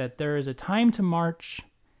remind me that there is a time to march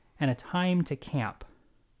and a time to camp.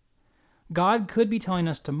 God could be telling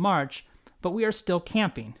us to march, but we are still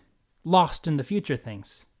camping. lost in the future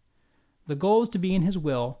things. The goal is to be in His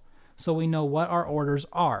will so we know what our orders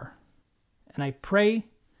are. And I pray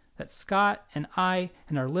that Scott and I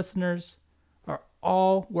and our listeners are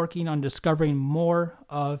all working on discovering more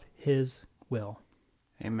of His will.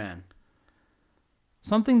 Amen.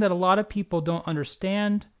 Something that a lot of people don't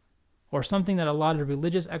understand, or something that a lot of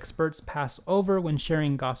religious experts pass over when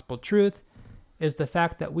sharing gospel truth, is the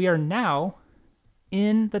fact that we are now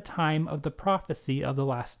in the time of the prophecy of the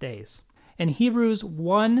last days. In Hebrews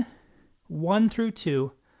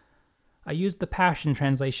 1:1-2, I used the Passion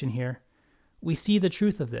Translation here, we see the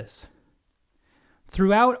truth of this.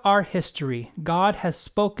 Throughout our history, God has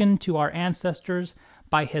spoken to our ancestors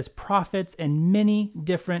by His prophets in many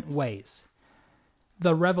different ways.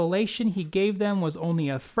 The revelation He gave them was only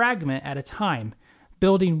a fragment at a time,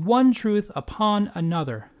 building one truth upon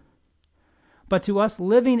another. But to us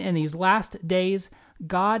living in these last days,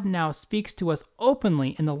 God now speaks to us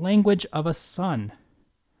openly in the language of a Son,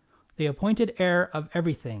 the appointed heir of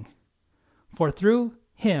everything. For through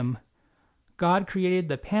Him, God created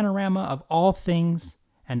the panorama of all things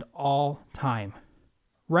and all time.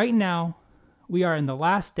 Right now, we are in the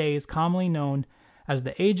last days commonly known as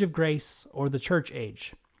the Age of Grace or the Church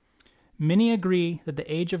Age. Many agree that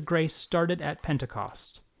the Age of Grace started at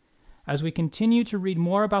Pentecost. As we continue to read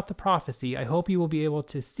more about the prophecy, I hope you will be able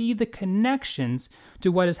to see the connections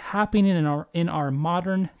to what is happening in our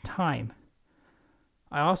modern time.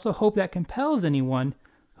 I also hope that compels anyone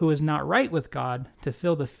who is not right with God to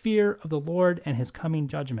feel the fear of the Lord and His coming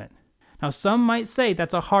judgment. Now, some might say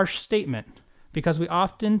that's a harsh statement because we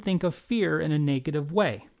often think of fear in a negative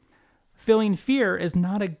way. Feeling fear is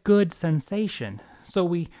not a good sensation, so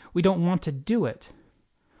we don't want to do it.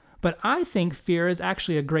 But I think fear is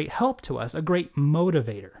actually a great help to us, a great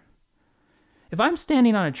motivator. If I'm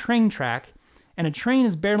standing on a train track and a train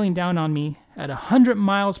is barreling down on me at 100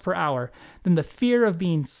 miles per hour, then the fear of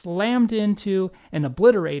being slammed into and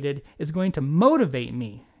obliterated is going to motivate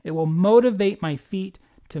me. It will motivate my feet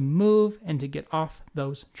to move and to get off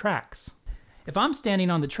those tracks. If I'm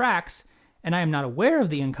standing on the tracks and I am not aware of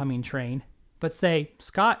the incoming train, but say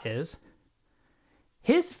Scott is,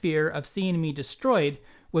 his fear of seeing me destroyed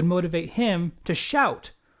would motivate him to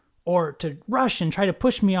shout or to rush and try to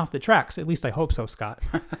push me off the tracks. At least I hope so, Scott.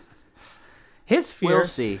 His fear... We'll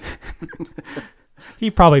see. He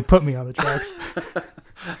probably put me on the tracks.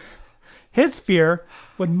 His fear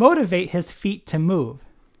would motivate his feet to move.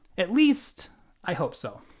 At least, I hope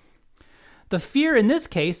so. The fear in this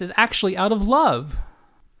case is actually out of love.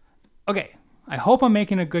 Okay, I hope I'm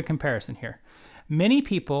making a good comparison here. Many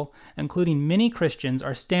people, including many Christians,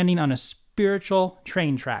 are standing on a spiritual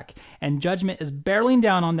train track, and judgment is barreling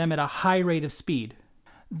down on them at a high rate of speed.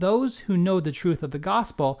 Those who know the truth of the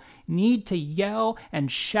gospel need to yell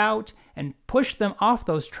and shout and push them off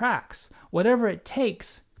those tracks, whatever it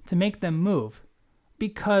takes to make them move,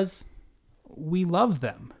 because we love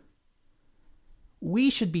them. We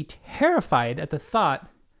should be terrified at the thought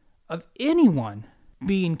of anyone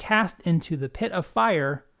being cast into the pit of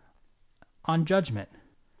fire on judgment.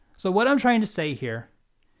 So what I'm trying to say here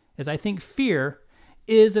is I think fear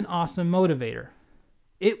is an awesome motivator.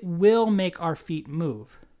 It will make our feet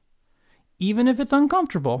move. Even if it's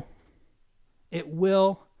uncomfortable, it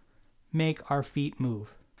will make our feet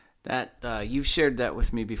move. That you've shared that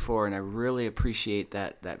with me before, and I really appreciate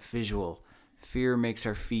that visual. Fear makes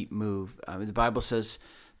our feet move. The Bible says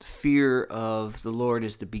the fear of the Lord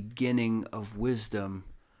is the beginning of wisdom,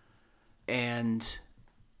 and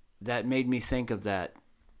that made me think of that.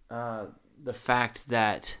 The fact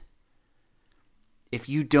that if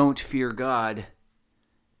you don't fear God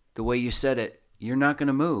the way you said it, you're not going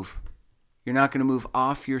to move. You're not going to move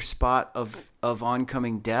off your spot of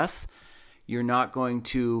oncoming death. You're not going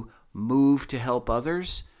to move to help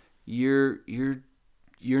others. You're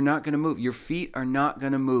not going to move. Your feet are not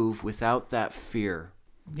going to move without that fear.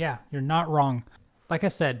 Yeah, you're not wrong. Like I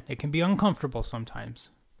said, it can be uncomfortable sometimes.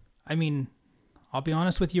 I mean, I'll be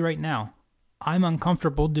honest with you right now. I'm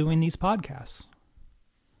uncomfortable doing these podcasts.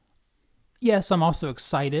 Yes, I'm also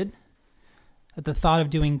excited at the thought of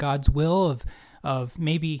doing God's will, of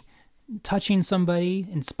maybe touching somebody,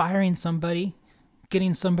 inspiring somebody,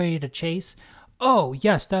 getting somebody to chase. Oh,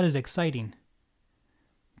 yes, that is exciting.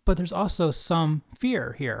 But there's also some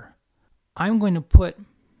fear here. I'm going to put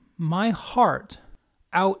my heart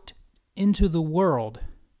out into the world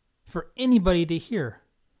for anybody to hear.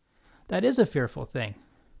 That is a fearful thing.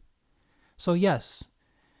 So yes,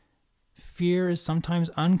 fear is sometimes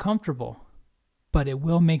uncomfortable, but it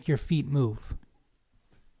will make your feet move.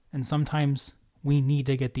 And sometimes we need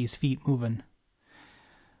to get these feet moving.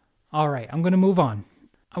 All right, I'm going to move on.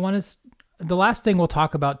 I want to the last thing we'll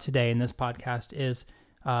talk about today in this podcast is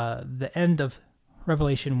the end of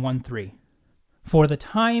Revelation 1:3. For the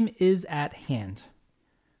time is at hand.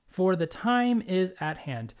 For the time is at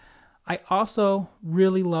hand. I also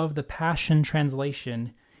really love the Passion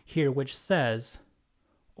Translation here, which says,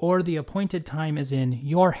 or the appointed time is in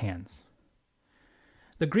your hands.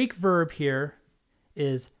 The Greek verb here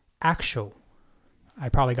is axo. I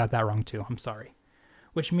probably got that wrong too, I'm sorry.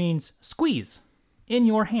 Which means squeeze, in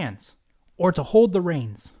your hands, or to hold the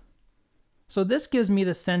reins. So this gives me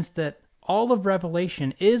the sense that all of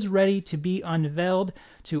Revelation is ready to be unveiled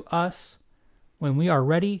to us when we are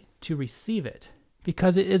ready to receive it,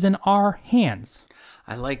 because it is in our hands.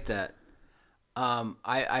 I like that.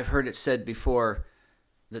 I've heard it said before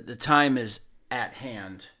that the time is at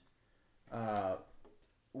hand,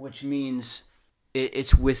 which means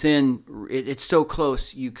it's within, it's so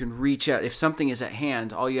close you can reach out. If something is at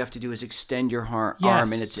hand, all you have to do is extend your arm,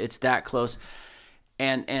 and it's that close.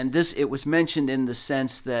 And this, it was mentioned in the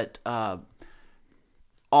sense that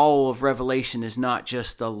all of Revelation is not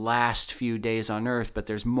just the last few days on earth, but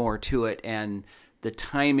there's more to it. And the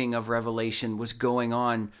timing of Revelation was going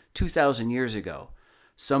on 2,000 years ago.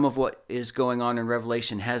 Some of what is going on in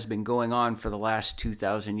Revelation has been going on for the last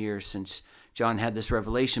 2,000 years since John had this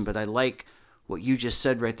revelation. But I like what you just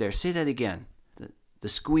said right there. Say that again. The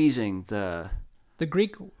squeezing, the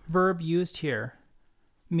Greek verb used here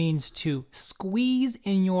means to squeeze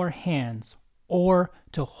in your hands or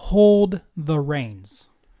to hold the reins.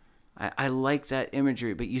 I like that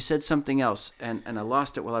imagery, but you said something else, and I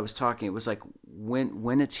lost it while I was talking. It was like,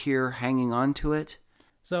 when it's here, hanging on to it?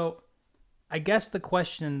 So I guess the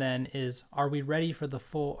question then is, are we ready for the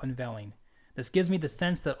full unveiling? This gives me the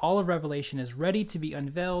sense that all of Revelation is ready to be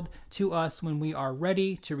unveiled to us when we are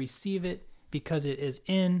ready to receive it, because it is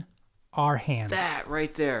in our hands. That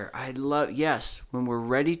right there. Yes, when we're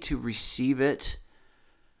ready to receive it,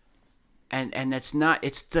 and that's not,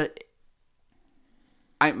 it's the...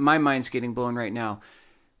 my mind's getting blown right now.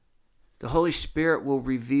 The Holy Spirit will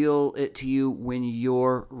reveal it to you when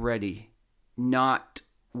you're ready, not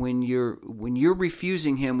when you're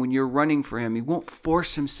refusing Him, when you're running for Him. He won't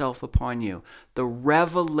force Himself upon you. The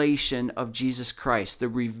revelation of Jesus Christ, the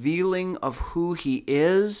revealing of who He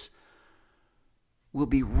is, will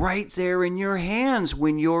be right there in your hands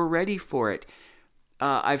when you're ready for it.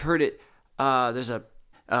 I've heard it. There's a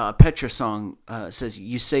Petra song says,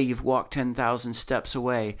 you say you've walked 10,000 steps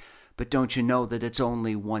away, but don't you know that it's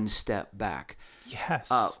only one step back? Yes.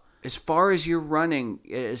 As far as you're running,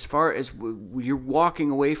 as far as you're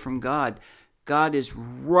walking away from God, God is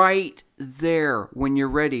right there when you're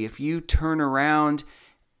ready. If you turn around,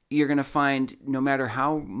 you're going to find no matter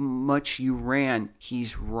how much you ran,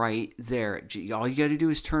 He's right there. All you got to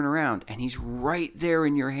do is turn around, and He's right there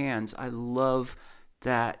in your hands. I love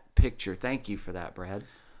that picture. Thank you for that, Brad.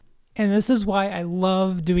 And this is why I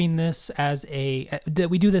love doing this that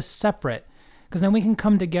we do this separate, because then we can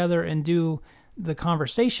come together and do the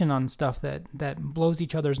conversation on stuff that blows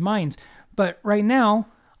each other's minds. But right now,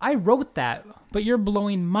 I wrote that, but you're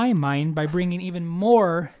blowing my mind by bringing even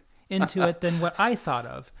more into it than what I thought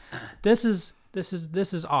of. This is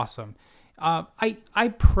awesome.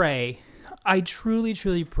 I pray, I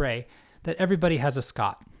truly pray that everybody has a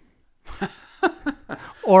Scott,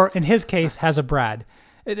 or in his case, has a Brad.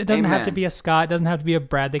 It doesn't have to be a Scott. It doesn't have to be a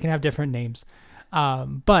Brad. They can have different names.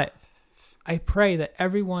 But I pray that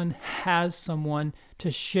everyone has someone to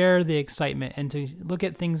share the excitement and to look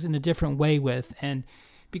at things in a different way with. And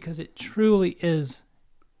because it truly is,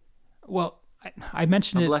 well, I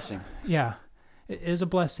mentioned a blessing. Yeah, it is a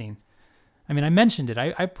blessing. I mean, I mentioned it.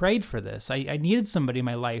 I prayed for this. I needed somebody in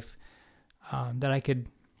my life that I could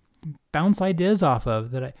bounce ideas off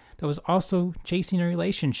of, that was also chasing a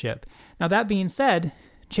relationship. Now, that being said,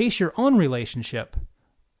 chase your own relationship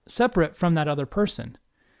separate from that other person,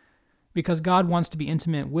 because God wants to be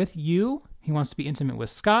intimate with you. He wants to be intimate with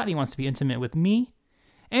Scott. He wants to be intimate with me,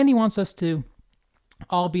 and He wants us to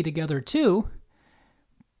all be together too,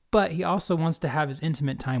 but He also wants to have His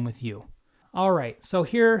intimate time with you. All right, so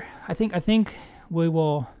here I think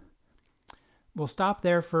we'll stop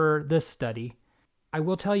there for this study. I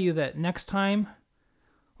will tell you that next time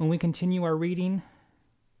when we continue our reading,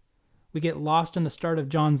 we get lost in the start of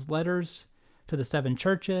John's letters to the 7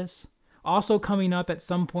 churches. Also coming up at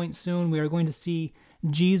some point soon, we are going to see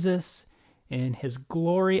Jesus in His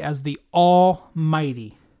glory as the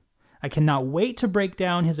Almighty. I cannot wait to break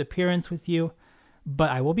down His appearance with you, but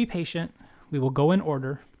I will be patient. We will go in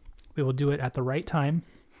order. We will do it at the right time.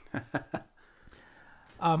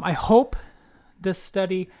 I hope this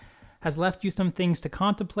study has left you some things to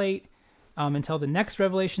contemplate until the next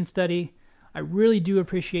Revelation study. I really do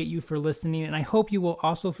appreciate you for listening, and I hope you will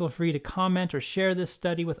also feel free to comment or share this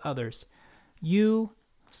study with others. You,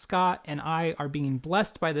 Scott, and I are being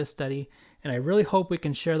blessed by this study, and I really hope we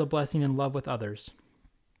can share the blessing and love with others.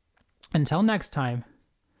 Until next time,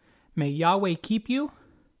 may Yahweh keep you.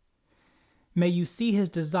 May you see his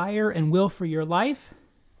desire and will for your life.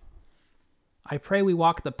 I pray we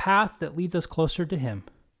walk the path that leads us closer to him.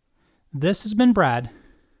 This has been Brad.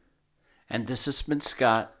 And this has been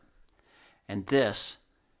Scott. And this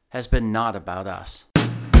has been Not About Us.